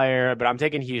best player, but I'm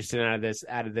taking Houston out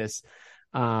of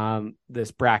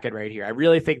this bracket right here. I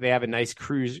really think they have a nice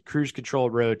cruise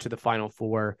control road to the Final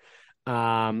Four.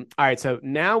 All right, so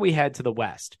now we head to the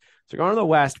West. So going to the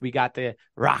West, we got the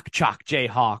Rock Chalk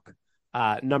Jayhawk,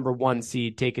 number 1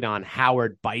 seed, taking on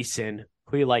Howard Bison.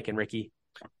 Who you liking, Ricky?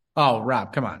 Oh,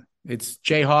 Rob, come on. It's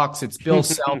Jayhawks. It's Bill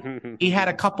Self. He had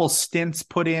a couple stints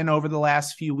put in over the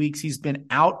last few weeks. He's been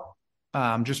out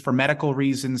just for medical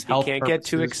reasons. He can't get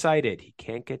too excited.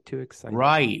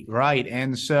 Right.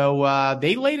 And so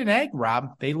they laid an egg,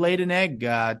 Rob. They laid an egg.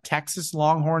 Texas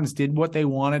Longhorns did what they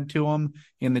wanted to them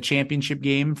in the championship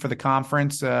game for the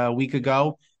conference a week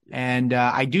ago. And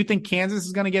I do think Kansas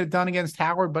is going to get it done against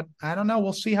Howard, but I don't know.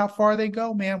 We'll see how far they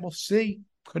go, man. We'll see.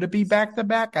 Could it be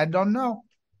back-to-back? I don't know.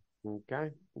 Okay.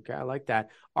 Okay, I like that.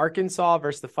 Arkansas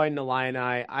versus the Fighting Illini.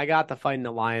 I got the Fighting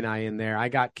Illini in there. I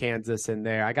got Kansas in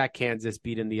there. I got Kansas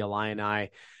beating the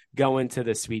Illini, going to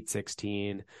the Sweet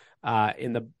 16.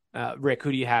 Rick,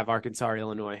 who do you have, Arkansas or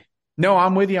Illinois? No,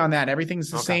 I'm with you on that.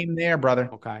 Everything's the same there, brother.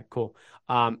 Okay, cool.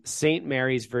 St.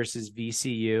 Mary's versus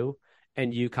VCU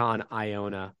and UConn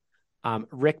Iona.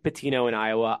 Rick Pitino in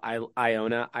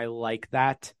Iona. I like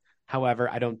that. However,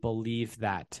 I don't believe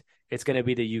that. It's going to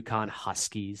be the UConn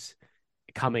Huskies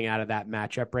coming out of that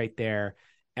matchup right there.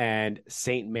 And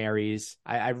St. Mary's,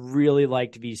 I really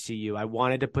liked VCU. I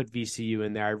wanted to put VCU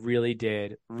in there. I really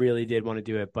did want to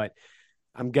do it, but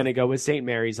I'm going to go with St.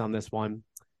 Mary's on this one.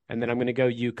 And then I'm going to go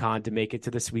UConn to make it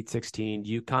to the Sweet 16.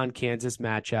 UConn-Kansas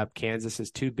matchup. Kansas is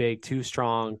too big, too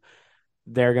strong.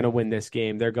 They're going to win this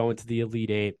game. They're going to the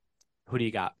Elite Eight. Who do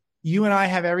you got? You and I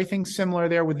have everything similar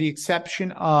there with the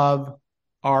exception of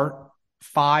our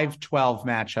 5-12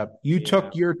 matchup. You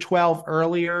took your 12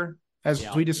 earlier, as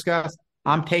we discussed.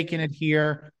 I'm taking it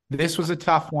here. This was a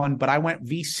tough one, but I went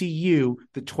VCU,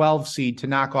 the 12 seed, to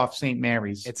knock off St.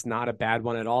 Mary's. It's not a bad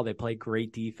one at all. They play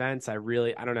great defense. I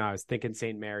don't know. I was thinking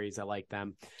St. Mary's. I like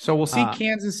them. So we'll see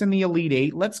Kansas in the Elite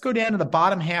Eight. Let's go down to the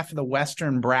bottom half of the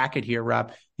Western bracket here,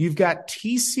 Rob. You've got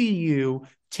TCU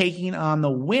taking on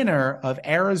the winner of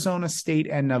Arizona State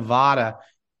and Nevada.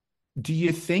 Do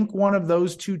you think one of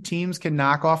those two teams can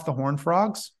knock off the Horned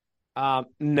Frogs?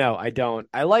 No, I don't.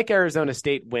 I like Arizona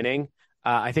State winning.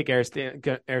 I think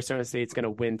Arizona State's going to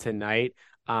win tonight,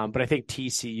 but I think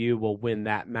TCU will win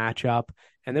that matchup.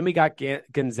 And then we got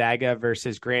Gonzaga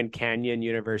versus Grand Canyon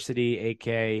University,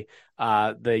 aka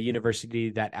the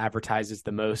university that advertises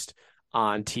the most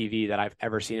on TV that I've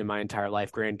ever seen in my entire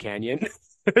life, Grand Canyon.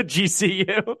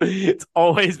 GCU. It's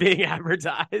always being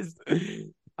advertised.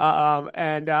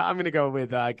 And I'm going to go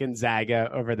with Gonzaga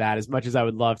over that, as much as I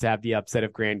would love to have the upset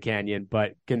of Grand Canyon.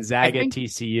 But Gonzaga,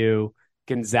 TCU,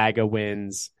 Gonzaga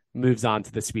wins, moves on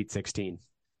to the Sweet 16.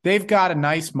 They've got a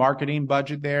nice marketing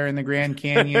budget there in the Grand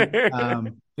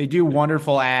Canyon. They do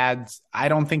wonderful ads. I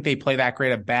don't think they play that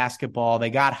great at basketball. They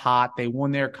got hot. They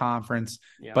won their conference.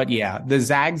 Yeah. But yeah, the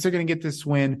Zags are going to get this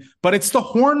win. But it's the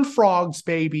Horned Frogs,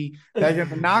 baby. They're going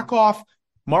to knock off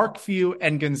Mark Few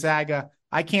and Gonzaga.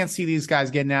 I can't see these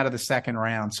guys getting out of the second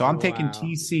round. So I'm taking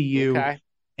TCU. Okay.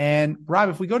 And Rob,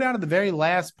 if we go down to the very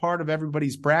last part of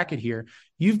everybody's bracket here,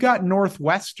 you've got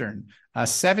Northwestern, a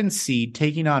 7 seed,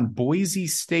 taking on Boise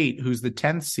State, who's the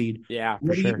 10th seed. Yeah,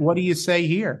 what do you say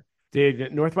here?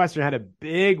 Dude, Northwestern had a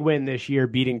big win this year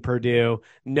beating Purdue.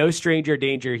 No stranger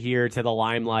danger here to the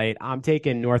limelight. I'm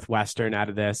taking Northwestern out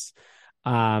of this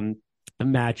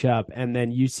matchup. And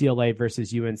then UCLA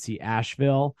versus UNC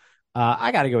Asheville.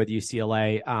 I got to go with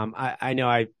UCLA. I know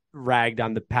I ragged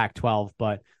on the Pac-12,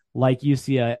 but like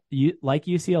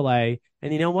UCLA,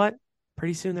 and you know what?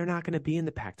 Pretty soon they're not going to be in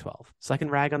the Pac-12. So I can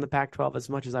rag on the Pac-12 as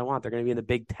much as I want. They're going to be in the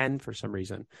Big Ten for some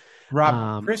reason.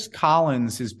 Rob, Chris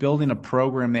Collins is building a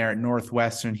program there at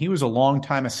Northwestern. He was a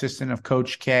longtime assistant of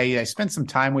Coach K. I spent some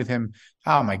time with him.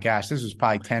 Oh, my gosh, this was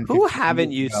probably 10, 15 Who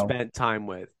haven't you years ago. spent time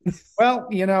with? Well,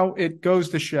 it goes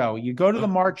to show. You go to the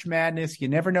March Madness, you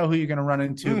never know who you're going to run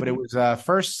into, but it was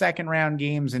first, second round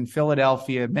games in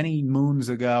Philadelphia many moons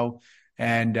ago.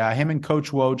 And him and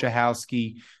Coach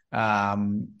Wojciechowski,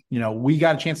 we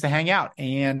got a chance to hang out,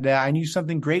 and I knew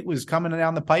something great was coming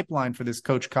down the pipeline for this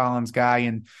Coach Collins guy,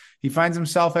 and he finds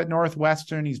himself at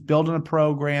Northwestern. He's building a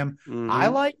program. I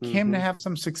like him to have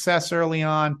some success early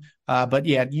on, but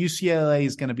yeah, UCLA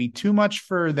is going to be too much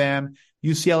for them.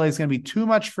 UCLA is going to be too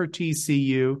much for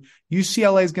TCU.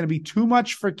 UCLA is going to be too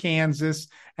much for Kansas,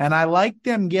 and I like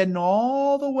them getting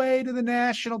all the way to the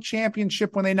national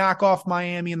championship when they knock off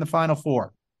Miami in the Final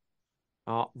Four.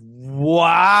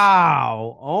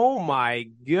 Wow. Oh my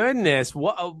goodness.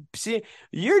 What? See,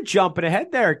 you're jumping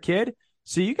ahead there, kid.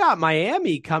 So you got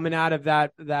Miami coming out of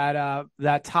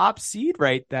that top seed,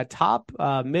 right? That top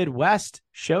Midwest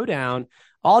showdown.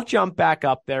 I'll jump back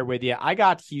up there with you. I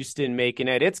got Houston making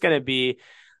it. It's going to be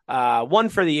one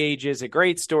for the ages, a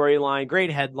great storyline, great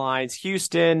headlines.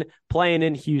 Houston playing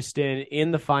in Houston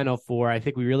in the Final Four. I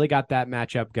think we really got that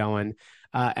matchup going.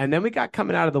 And then we got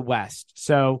coming out of the West.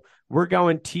 So we're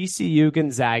going TCU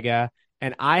Gonzaga,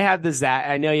 and I have the Zags.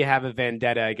 I know you have a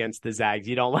vendetta against the Zags.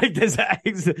 You don't like the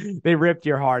Zags. They ripped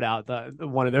your heart out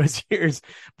one of those years.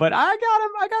 But I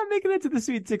got them making it to the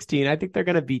Sweet 16. I think they're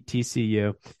going to beat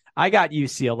TCU. I got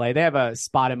UCLA. They have a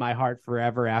spot in my heart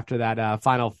forever after that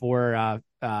Final Four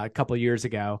a couple of years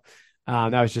ago.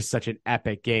 That was just such an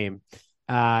epic game.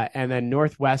 And then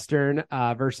Northwestern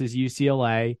versus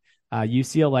UCLA.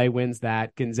 UCLA wins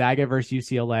that. Gonzaga versus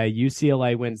UCLA.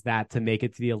 UCLA wins that to make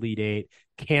it to the Elite Eight.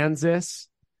 Kansas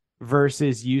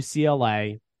versus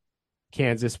UCLA.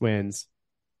 Kansas wins.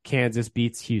 Kansas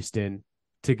beats Houston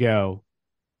to go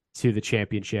to the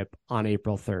championship on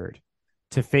April 3rd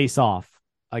to face off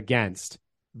against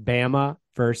Bama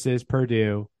versus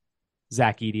Purdue.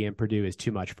 Zach Edey and Purdue is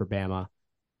too much for Bama.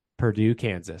 Purdue,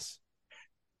 Kansas.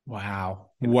 Wow.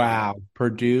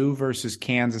 Purdue versus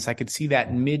Kansas. I could see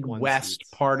that Midwest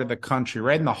part of the country,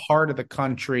 right in the heart of the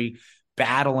country,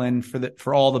 battling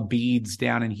for all the beads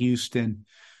down in Houston.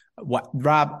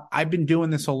 Rob, I've been doing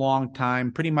this a long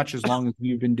time, pretty much as long as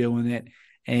you've been doing it.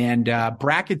 And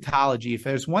bracketology, if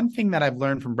there's one thing that I've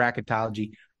learned from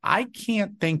bracketology, I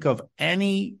can't think of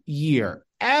any year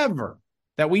ever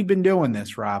that we've been doing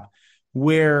this, Rob,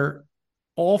 where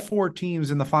all four teams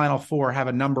in the Final Four have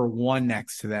a number one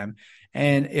next to them.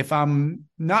 And if I'm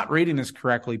not reading this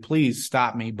correctly, please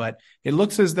stop me. But it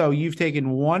looks as though you've taken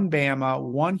one Bama,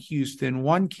 one Houston,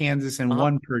 one Kansas, and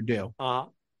one Purdue.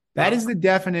 That is the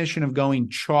definition of going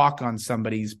chalk on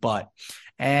somebody's butt.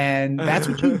 And that's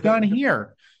what you've done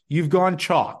here. You've gone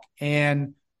chalk.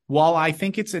 And while I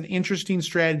think it's an interesting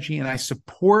strategy and I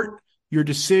support your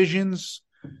decisions,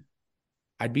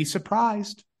 I'd be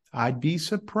surprised.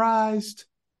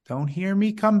 Don't hear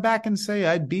me come back and say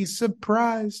I'd be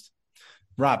surprised.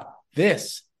 Rob,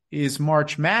 this is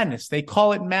March Madness. They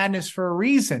call it madness for a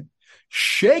reason.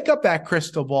 Shake up that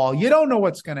crystal ball. You don't know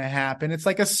what's going to happen. It's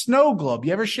like a snow globe.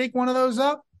 You ever shake one of those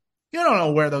up? You don't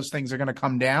know where those things are going to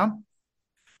come down.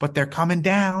 But they're coming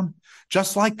down.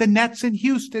 Just like the Nets in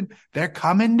Houston. They're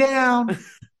coming down.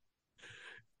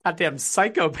 Goddamn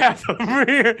psychopath over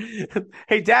here.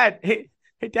 Hey, Dad. Hey,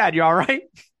 Dad, you all right?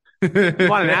 You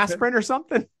want an aspirin or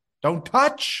something? Don't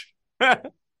touch.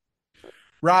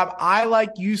 Rob, I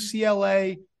like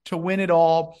UCLA to win it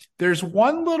all. There's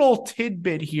one little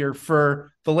tidbit here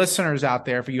for the listeners out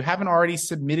there. If you haven't already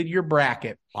submitted your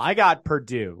bracket. Well, I got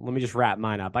Purdue. Let me just wrap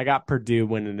mine up. I got Purdue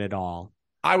winning it all.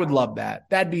 I would love that.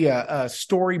 That'd be a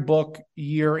storybook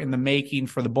year in the making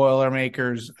for the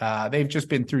Boilermakers. They've just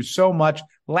been through so much.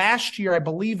 Last year, I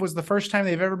believe, was the first time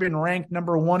they've ever been ranked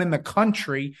number one in the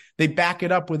country. They back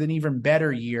it up with an even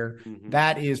better year. Mm-hmm.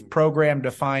 That is program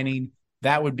defining.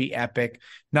 That would be epic.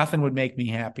 Nothing would make me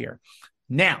happier.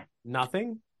 Now.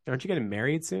 Nothing? Aren't you getting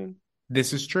married soon?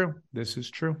 This is true.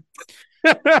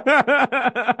 Hey,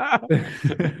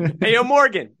 yo,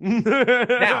 Morgan.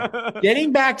 Now,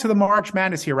 getting back to the March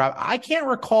Madness here, Rob, I can't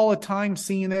recall a time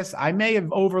seeing this. I may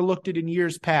have overlooked it in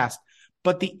years past,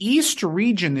 but the East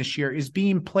region this year is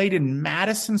being played in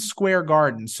Madison Square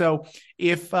Garden. So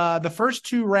if the first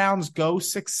two rounds go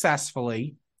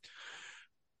successfully,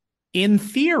 in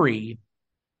theory,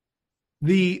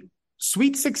 the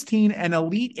Sweet 16 and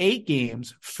Elite 8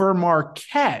 games for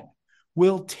Marquette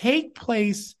will take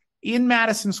place in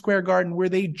Madison Square Garden, where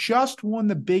they just won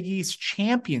the Big East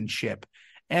championship.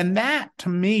 And that, to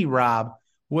me, Rob,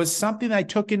 was something I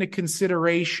took into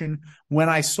consideration when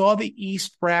I saw the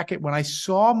East bracket, when I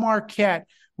saw Marquette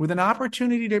with an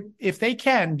opportunity to, if they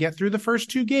can, get through the first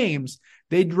two games,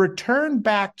 they'd return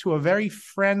back to a very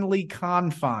friendly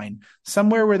confine,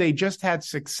 somewhere where they just had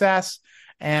success.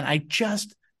 And I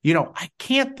just, I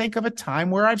can't think of a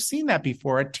time where I've seen that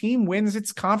before. A team wins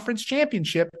its conference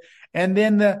championship, and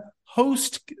then the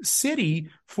host city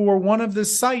for one of the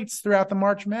sites throughout the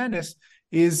March Madness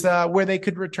is where they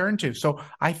could return to. So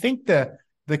I think the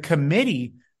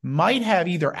committee might have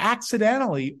either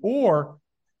accidentally or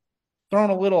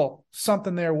thrown a little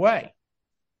something their way.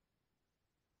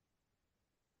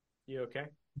 You okay?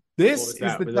 This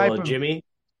is the type of Jimmy.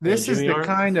 This is the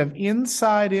kind of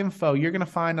inside info you're going to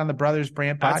find on the Brothers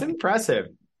Brand podcast.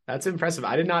 That's impressive.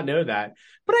 I did not know that.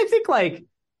 But I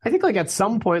think at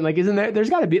some point, isn't there's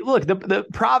got to be, look, the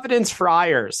Providence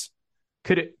Friars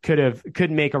could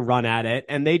make a run at it,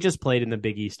 and they just played in the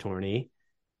Big East tourney.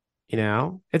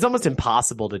 It's almost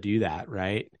impossible to do that,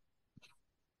 right?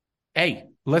 Hey,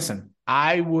 listen,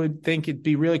 I would think it'd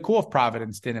be really cool if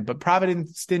Providence didn't, but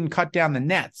Providence didn't cut down the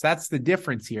nets. That's the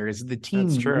difference here, is the team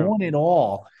won it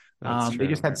all. They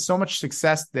just had so much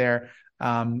success there.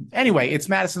 Anyway, it's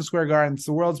Madison Square Garden. It's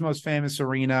the world's most famous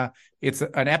arena. It's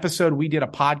an episode we did a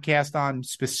podcast on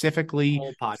specifically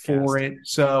for it.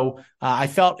 So I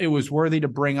felt it was worthy to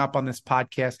bring up on this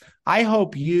podcast. I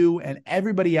hope you and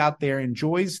everybody out there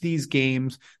enjoys these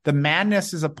games. The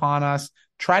madness is upon us.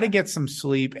 Try to get some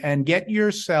sleep and get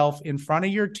yourself in front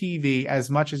of your TV as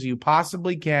much as you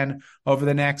possibly can over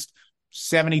the next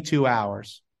 72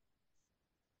 hours.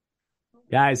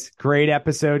 Guys, great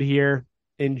episode here.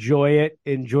 Enjoy it.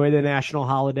 Enjoy the national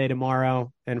holiday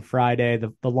tomorrow and Friday,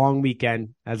 the long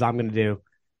weekend, as I'm going to do.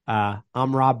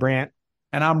 I'm Rob Brandt.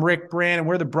 And I'm Rick Brandt, and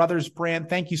we're the Brothers Brandt.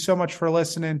 Thank you so much for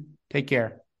listening. Take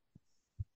care.